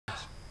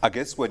I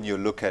guess when you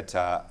look at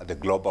the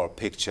global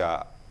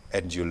picture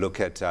and you look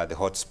at the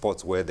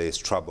hotspots where there is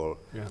trouble,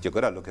 you've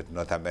got to look at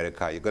North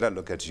America, you've got to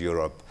look at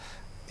Europe.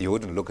 You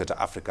wouldn't look at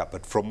Africa.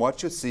 But from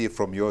what you see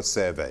from your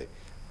survey,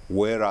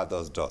 where are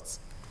those dots?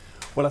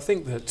 Well, I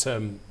think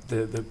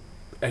that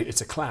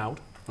it's a cloud,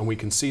 and we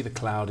can see the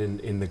cloud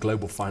in the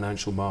global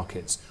financial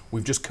markets.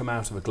 We've just come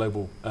out of a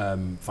global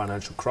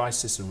financial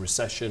crisis and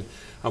recession,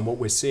 and what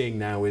we're seeing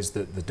now is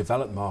that the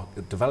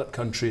developed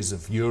countries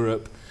of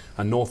Europe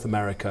and North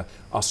America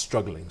are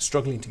struggling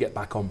to get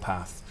back on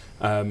path.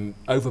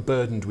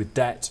 Overburdened with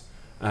debt,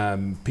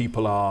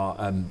 people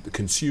are,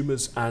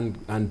 consumers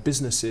and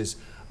businesses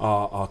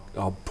are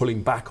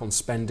pulling back on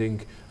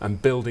spending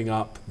and building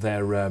up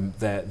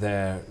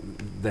their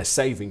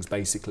savings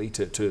basically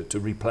to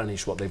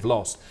replenish what they've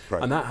lost,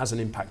 and that has an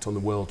impact on the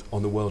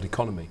world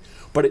economy.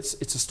 But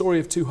it's a story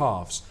of two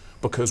halves,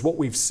 because what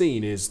we've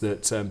seen is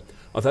that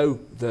although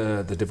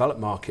the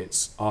developed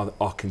markets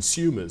are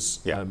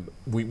consumers,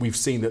 we've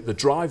seen that the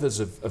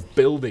drivers of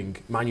building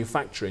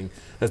manufacturing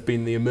have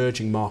been the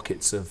emerging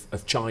markets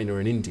of China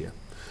and India.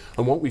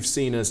 And what we've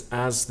seen as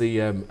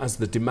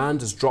the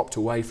demand has dropped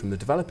away from the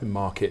developing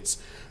markets,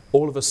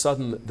 all of a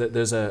sudden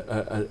there's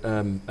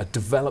a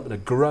development, a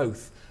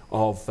growth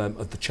of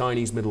the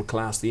Chinese middle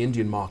class, the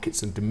Indian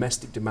markets, and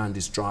domestic demand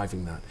is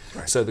driving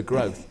that. So the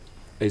growth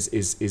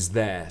is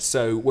there.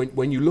 So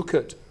when you look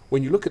at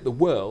the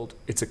world,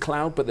 it's a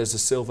cloud, but there's a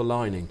silver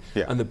lining.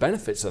 And the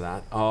benefits of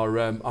that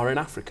are in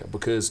Africa,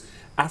 because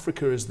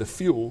Africa is the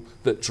fuel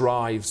that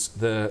drives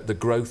the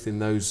growth in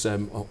those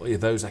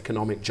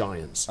economic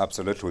giants.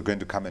 Absolutely. We're going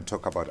to come and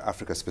talk about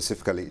Africa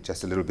specifically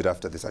just a little bit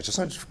after this. I just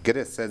want to get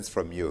a sense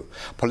from you.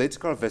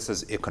 Political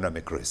versus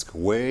economic risk.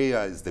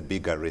 Where is the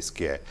bigger risk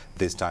here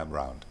this time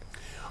round?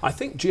 I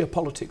think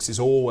geopolitics is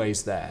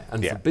always there,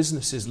 and for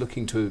businesses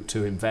looking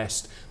to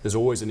invest, there's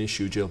always an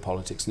issue,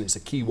 geopolitics, and it's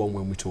a key one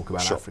when we talk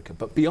about Africa.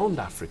 But beyond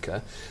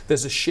Africa,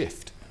 there's a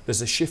shift.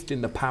 There's a shift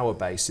in the power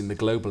base in the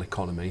global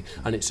economy,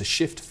 and it's a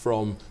shift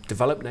from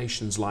developed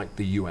nations like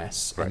the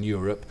US and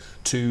Europe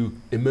to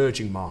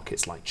emerging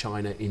markets like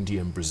China,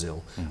 India and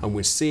Brazil. And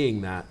we're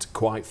seeing that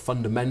quite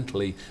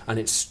fundamentally, and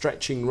it's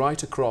stretching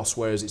right across,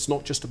 whereas it's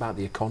not just about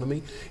the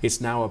economy, it's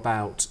now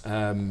about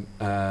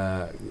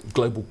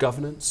global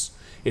governance,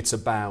 it's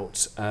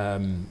about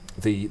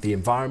the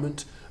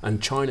environment,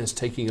 and China's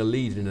taking a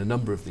lead in a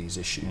number of these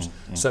issues.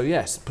 So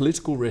yes,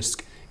 political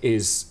risk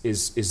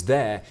is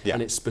there,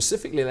 and it's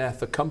specifically there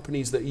for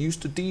companies that are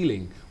used to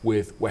dealing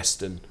with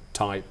Western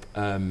type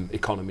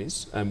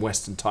economies and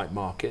Western type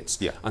markets,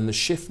 and the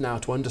shift now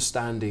to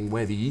understanding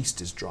where the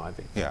East is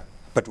driving.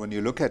 But when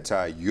you look at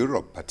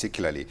Europe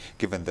particularly,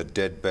 given the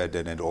debt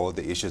burden and all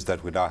the issues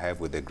that we now have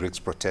with the Greeks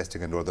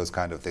protesting and all those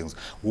kind of things,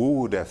 who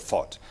would have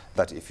thought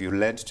that if you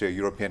lent to a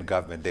European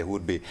government, there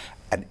would be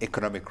an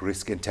economic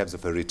risk in terms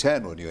of a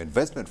return on your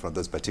investment from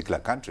those particular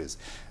countries?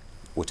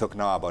 We talk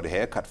now about a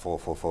haircut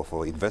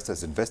for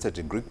investors invested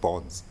in Greek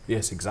bonds.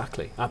 Yes,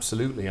 exactly,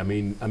 absolutely. I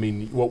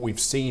mean, what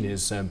we've seen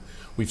is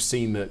we've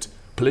seen that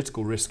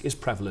political risk is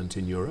prevalent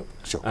in Europe.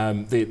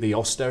 The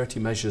austerity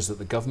measures that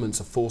the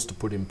governments are forced to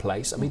put in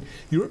place. I mean,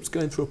 Europe's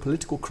going through a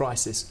political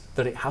crisis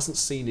that it hasn't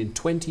seen in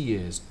 20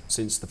 years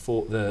since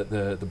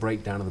the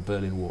breakdown of the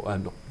Berlin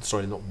Wall.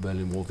 Sorry, not the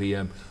Berlin Wall.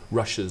 The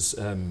Russia's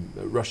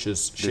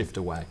shift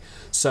away.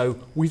 So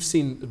we've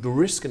seen the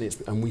risk in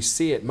it, and we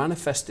see it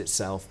manifest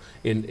itself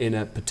in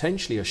a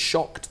potentially a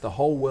shock to the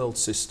whole world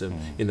system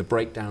in the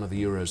breakdown of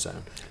the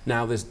Eurozone.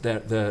 Now,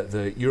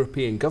 the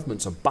European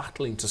governments are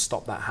battling to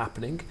stop that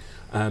happening.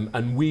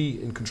 And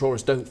we in control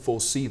risk don't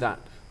foresee that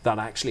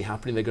actually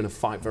happening. They're going to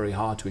fight very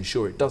hard to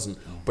ensure it doesn't,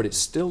 but it's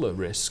still a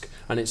risk,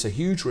 and it's a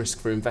huge risk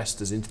for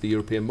investors into the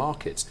European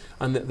markets.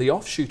 And the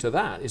offshoot of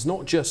that is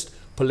not just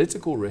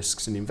political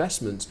risks and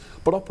investments,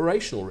 but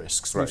operational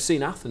risks. We've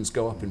seen Athens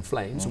go up in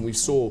flames, and we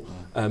saw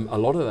a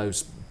lot of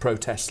those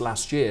protests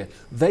last year.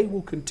 They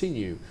will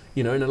continue,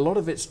 you know, and a lot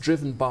of it's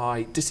driven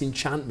by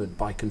disenchantment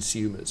by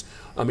consumers.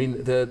 I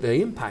mean, the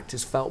impact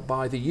is felt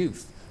by the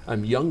youth.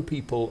 Young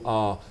people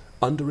are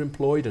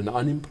underemployed and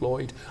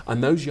unemployed,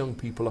 and those young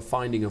people are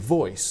finding a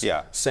voice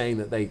saying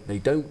that they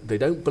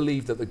don't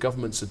believe that the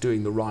governments are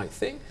doing the right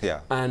thing,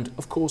 and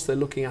of course they're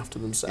looking after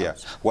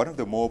themselves. One of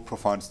the more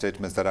profound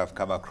statements that I've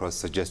come across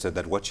suggested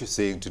that what you're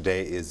seeing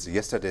today is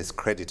yesterday's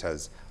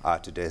creditors are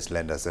today's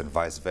lenders and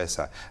vice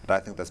versa, and I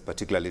think that's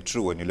particularly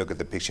true when you look at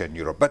the picture in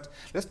Europe. But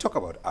let's talk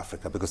about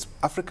Africa, because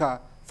Africa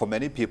for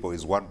many people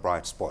is one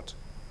bright spot.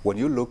 When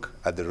you look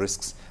at the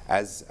risks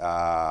as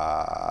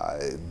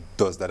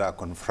those that are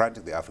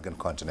confronting the African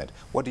continent,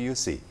 what do you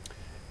see?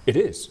 It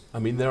is. I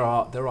mean, there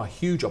are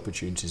huge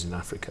opportunities in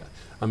Africa.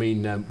 I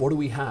mean, what do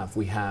we have?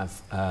 We have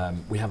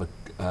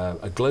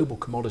a global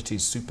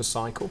commodities super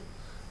cycle,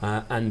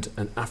 and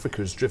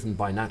Africa is driven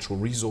by natural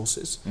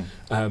resources.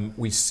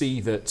 We see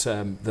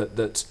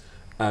that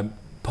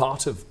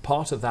part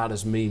of that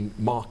has been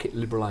market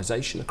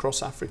liberalisation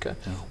across Africa.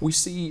 We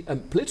see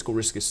political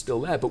risk is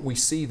still there, but we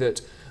see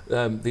that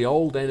the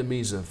old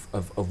enemies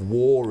of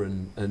war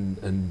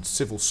and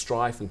civil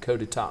strife and coup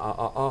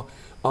d'etat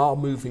are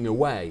moving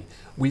away.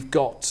 We've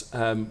got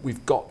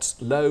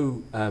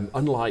low,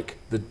 unlike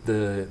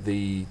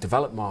the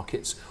developed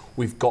markets,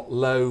 we've got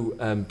low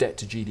debt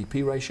to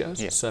GDP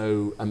ratios,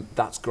 so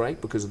that's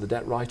great because of the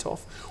debt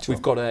write-off. Sure.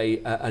 We've got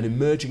an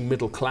emerging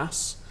middle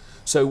class.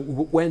 So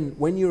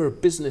when you're a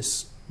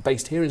business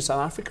based here in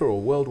South Africa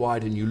or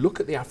worldwide and you look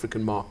at the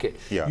African market,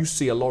 you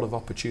see a lot of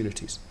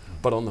opportunities.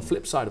 But on the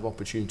flip side of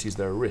opportunities,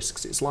 there are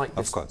risks. It's like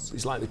this,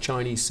 it's like the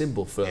Chinese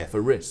symbol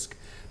for risk: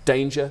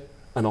 danger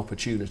and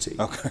opportunity.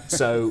 Okay.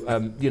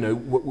 So you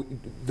know,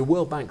 the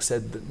World Bank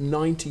said that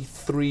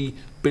 $93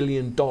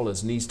 billion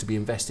needs to be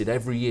invested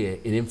every year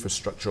in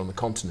infrastructure on the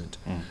continent.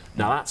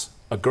 Now that's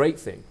a great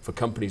thing for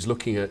companies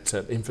looking at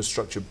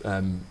infrastructure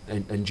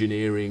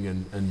engineering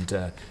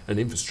and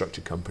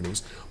infrastructure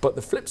companies. But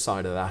the flip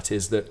side of that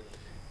is that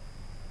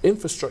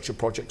infrastructure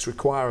projects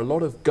require a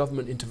lot of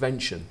government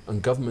intervention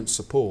and government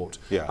support,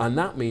 and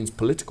that means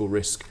political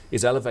risk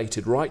is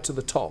elevated right to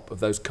the top of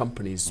those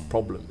companies'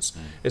 problems.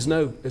 It's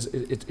no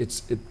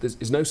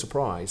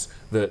surprise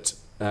that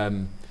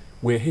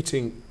we're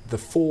hitting the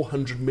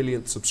 400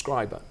 millionth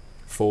subscriber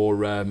for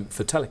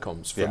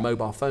telecoms, for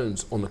mobile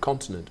phones on the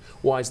continent.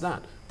 Why is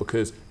that?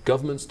 Because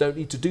governments don't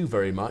need to do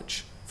very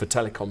much for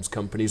telecoms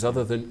companies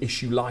other than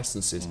issue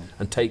licenses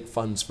and take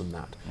funds from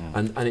that.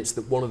 And it's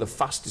one of the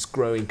fastest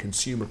growing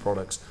consumer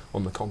products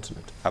on the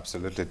continent.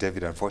 Absolutely,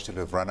 David.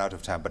 Unfortunately, we've run out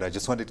of time, but I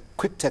just wanted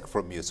quick take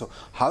from you. So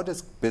how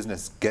does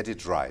business get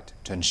it right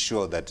to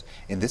ensure that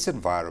in this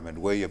environment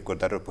where you've got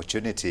that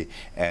opportunity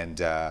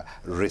and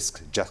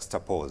risk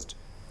juxtaposed,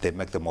 they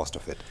make the most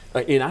of it?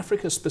 In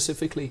Africa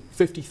specifically,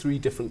 53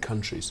 different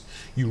countries.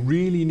 You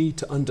really need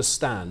to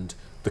understand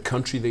the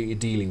country that you're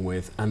dealing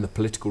with and the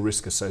political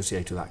risk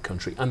associated with that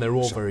country, and they're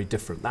all very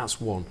different.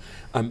 That's one.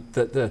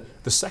 The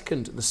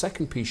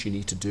second piece you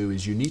need to do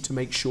is you need to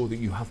make sure that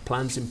you have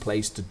plans in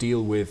place to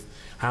deal with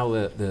how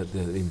the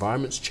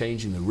environment's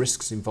changing, the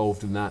risks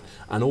involved in that,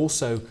 and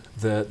also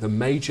the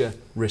major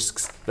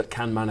risks that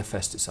can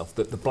manifest itself,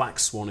 the black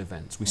swan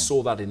events. We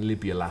saw that in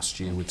Libya last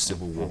year with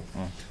civil war.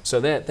 So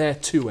they're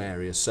two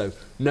areas. So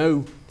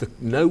know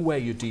where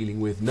you're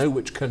dealing with, know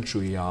which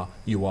country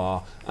you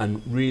are,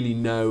 and really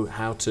know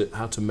how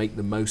to make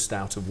the most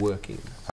out of working.